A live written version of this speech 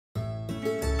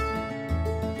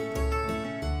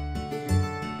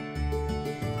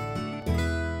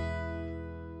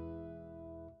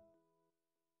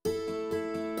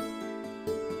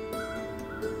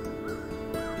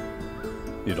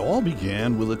It all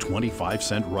began with a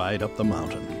 25-cent ride up the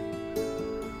mountain.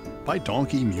 By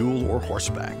donkey, mule, or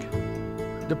horseback,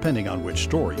 depending on which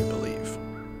story you believe.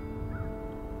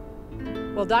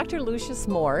 Well, Dr. Lucius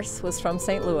Morse was from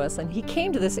St. Louis, and he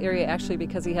came to this area actually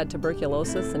because he had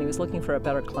tuberculosis and he was looking for a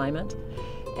better climate.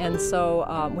 And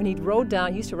so when he rode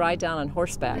down, he used to ride down on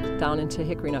horseback down into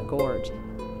Hickory Nut Gorge.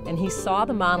 And he saw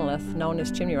the monolith known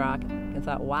as Chimney Rock and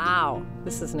thought, wow,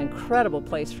 this is an incredible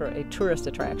place for a tourist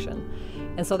attraction.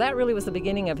 And so that really was the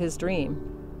beginning of his dream.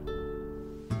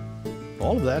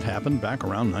 All of that happened back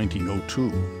around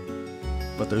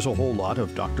 1902. But there's a whole lot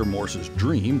of Dr. Morse's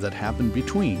dream that happened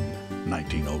between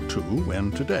 1902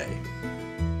 and today,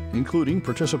 including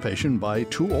participation by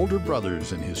two older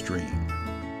brothers in his dream,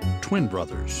 twin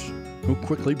brothers, who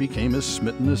quickly became as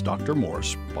smitten as Dr.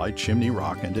 Morse by Chimney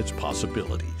Rock and its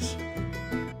possibilities.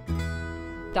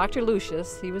 Dr.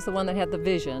 Lucius, he was the one that had the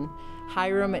vision.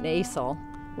 Hiram and Asel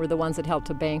were the ones that helped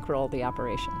to bankroll the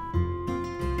operation.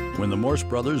 When the Morse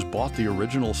brothers bought the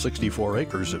original 64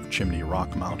 acres of Chimney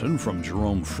Rock Mountain from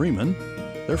Jerome Freeman,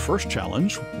 their first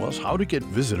challenge was how to get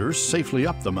visitors safely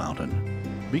up the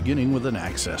mountain, beginning with an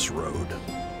access road.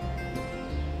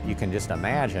 You can just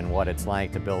imagine what it's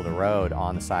like to build a road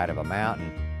on the side of a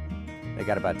mountain. They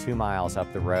got about 2 miles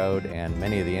up the road, and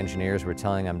many of the engineers were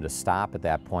telling them to stop at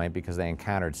that point because they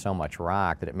encountered so much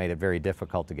rock that it made it very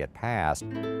difficult to get past.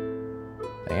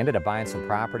 They ended up buying some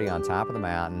property on top of the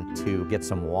mountain to get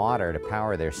some water to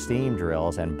power their steam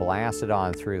drills and blasted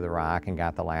on through the rock and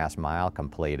got the last mile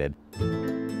completed.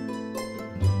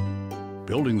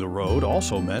 Building the road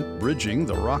also meant bridging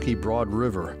the Rocky Broad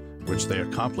River, which they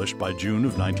accomplished by June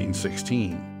of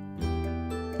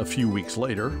 1916. A few weeks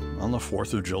later, on the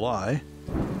 4th of July,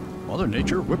 Mother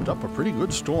Nature whipped up a pretty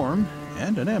good storm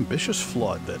and an ambitious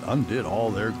flood that undid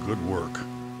all their good work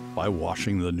by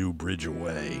washing the new bridge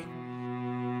away.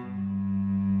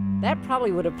 That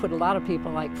probably would have put a lot of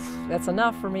people like, that's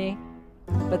enough for me.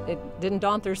 But it didn't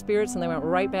daunt their spirits, and they went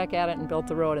right back at it and built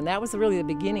the road. And that was really the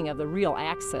beginning of the real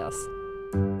access.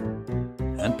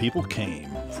 And people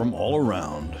came from all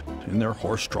around in their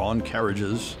horse-drawn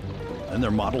carriages and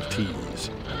their Model Ts,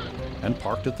 and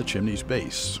parked at the chimney's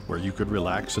base, where you could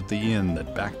relax at the inn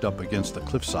that backed up against the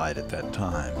cliffside at that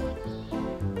time.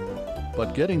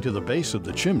 But getting to the base of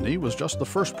the chimney was just the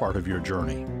first part of your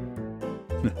journey.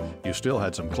 You still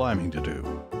had some climbing to do.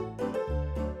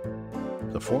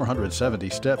 The 470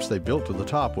 steps they built to the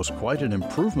top was quite an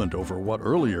improvement over what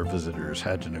earlier visitors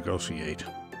had to negotiate.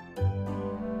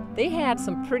 They had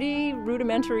some pretty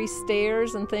rudimentary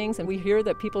stairs and things, and we hear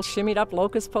that people shimmied up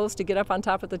locust posts to get up on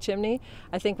top of the chimney.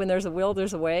 I think when there's a will,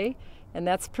 there's a way, and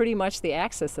that's pretty much the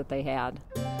access that they had.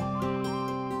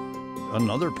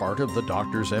 Another part of the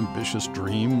doctor's ambitious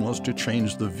dream was to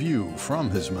change the view from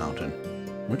his mountain,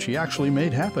 which he actually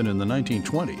made happen in the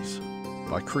 1920s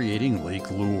by creating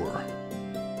Lake Lure.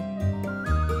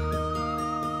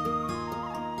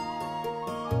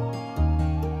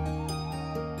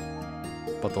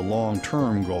 But the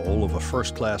long-term goal of a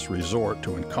first-class resort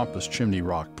to encompass Chimney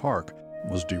Rock Park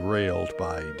was derailed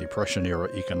by Depression-era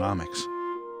economics.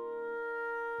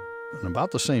 And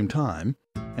about the same time,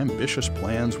 ambitious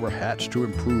plans were hatched to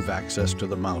improve access to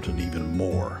the mountain even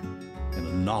more, in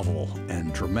a novel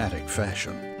and dramatic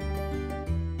fashion.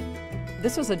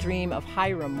 This was a dream of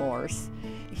Hiram Morse.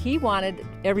 He wanted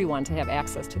everyone to have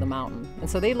access to the mountain, and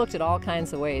so they looked at all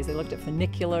kinds of ways. They looked at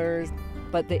funiculars,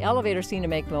 but the elevator seemed to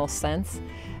make the most sense.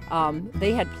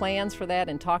 They had plans for that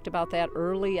and talked about that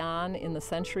early on in the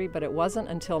century, but it wasn't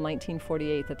until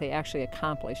 1948 that they actually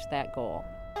accomplished that goal.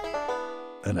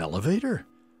 An elevator?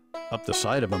 Up the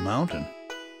side of a mountain?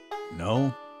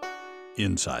 No,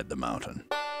 inside the mountain.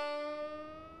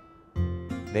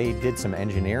 They did some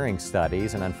engineering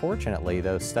studies, and unfortunately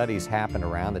those studies happened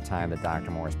around the time that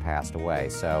Dr. Morse passed away.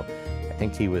 So I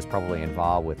think he was probably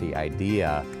involved with the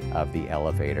idea of the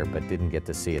elevator, but didn't get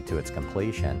to see it to its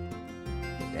completion.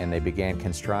 And they began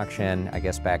construction, I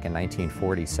guess, back in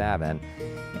 1947,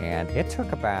 and it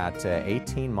took about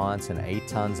 18 months and 8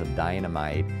 tons of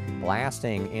dynamite.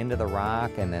 Blasting into the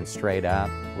rock and then straight up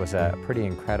was a pretty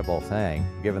incredible thing,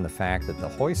 given the fact that the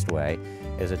hoistway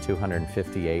is a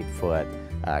 258-foot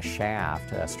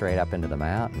shaft straight up into the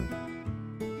mountain.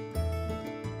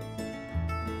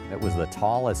 It was the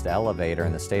tallest elevator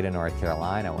in the state of North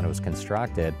Carolina when it was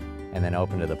constructed and then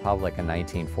opened to the public in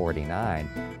 1949.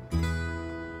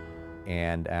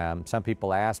 And some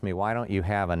people ask me, why don't you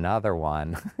have another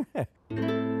one?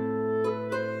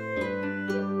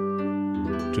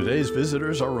 Today's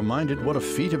visitors are reminded what a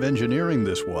feat of engineering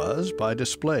this was by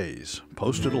displays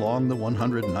posted along the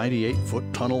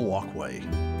 198-foot tunnel walkway.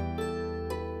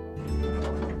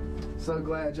 So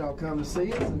glad y'all come to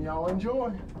see us and y'all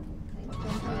enjoy.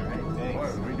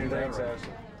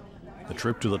 The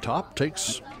trip to the top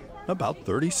takes about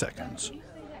 30 seconds.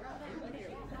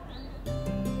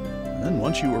 And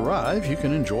once you arrive, you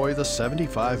can enjoy the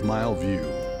 75-mile view.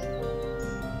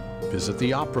 Visit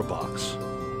the Opera Box,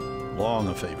 long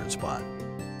a favorite spot.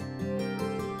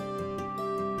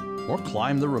 Or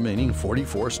climb the remaining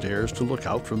 44 stairs to look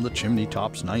out from the chimney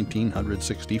top's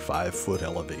 1,965-foot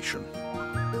elevation.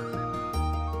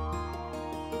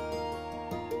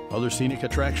 Other scenic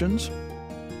attractions?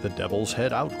 The Devil's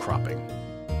Head outcropping.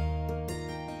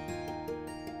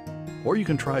 Or you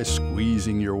can try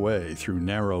squeezing your way through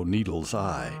narrow Needle's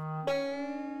Eye.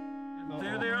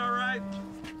 There they are, right?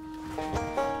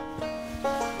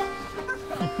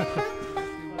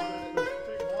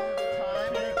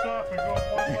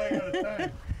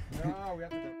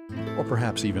 Or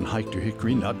perhaps even hike to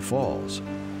Hickory Nut Falls.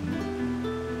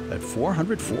 At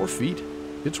 404 feet,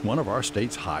 it's one of our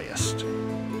state's highest,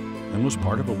 and was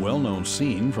part of a well-known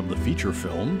scene from the feature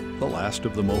film, The Last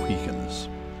of the Mohicans.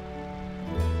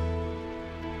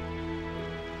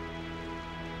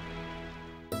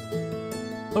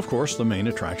 Of course, the main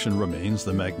attraction remains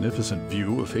the magnificent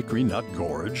view of Hickory Nut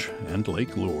Gorge and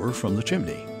Lake Lure from the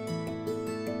chimney.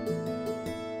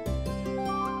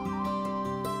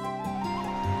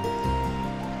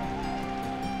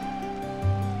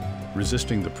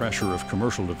 Resisting the pressure of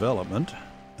commercial development,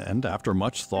 and after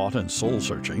much thought and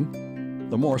soul-searching,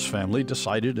 the Morse family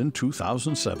decided in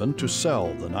 2007 to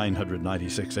sell the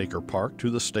 996-acre park to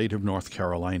the state of North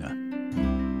Carolina.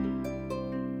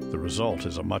 The result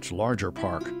is a much larger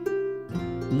park,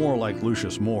 more like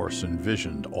Lucius Morse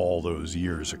envisioned all those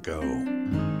years ago.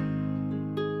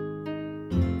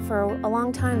 For a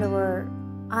long time, there were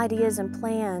ideas and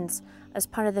plans as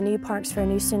part of the New Parks for a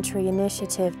New Century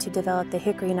initiative to develop the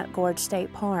Hickory Nut Gorge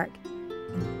State Park.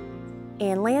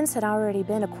 And lands had already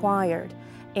been acquired,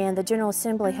 and the General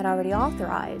Assembly had already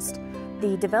authorized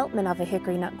the development of a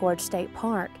Hickory Nut Gorge State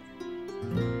Park.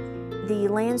 The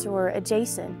lands were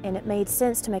adjacent, and it made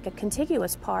sense to make a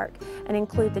contiguous park and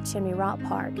include the Chimney Rock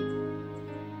Park.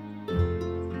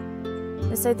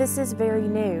 And so this is very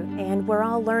new, and we're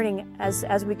all learning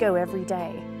as we go every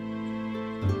day.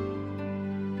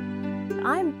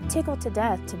 I'm tickled to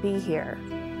death to be here.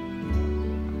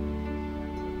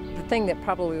 The thing that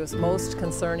probably was most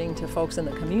concerning to folks in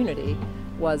the community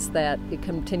was that it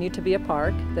continued to be a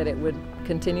park, that it would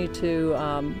continue to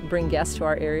bring guests to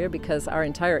our area, because our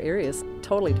entire area is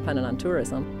totally dependent on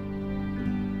tourism.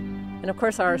 And of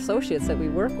course our associates that we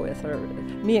work with, or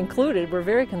me included, we're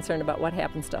very concerned about what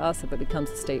happens to us if it becomes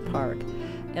a state park.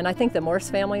 And I think the Morse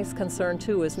family's concern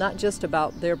too is not just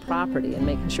about their property and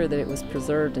making sure that it was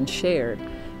preserved and shared,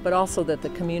 but also that the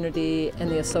community and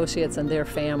the associates and their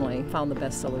family found the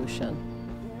best solution.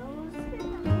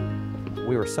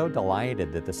 We were so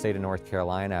delighted that the state of North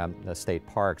Carolina, the state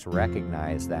parks,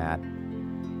 recognized that.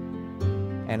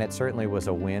 And it certainly was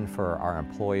a win for our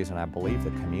employees and I believe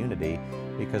the community,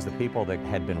 because the people that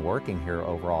had been working here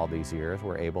over all these years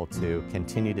were able to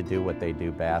continue to do what they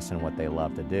do best and what they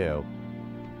love to do.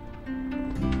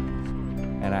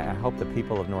 And I hope the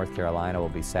people of North Carolina will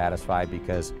be satisfied,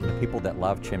 because the people that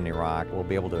love Chimney Rock will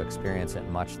be able to experience it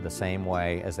much the same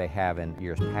way as they have in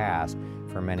years past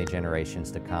for many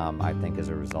generations to come, I think, as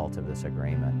a result of this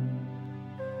agreement.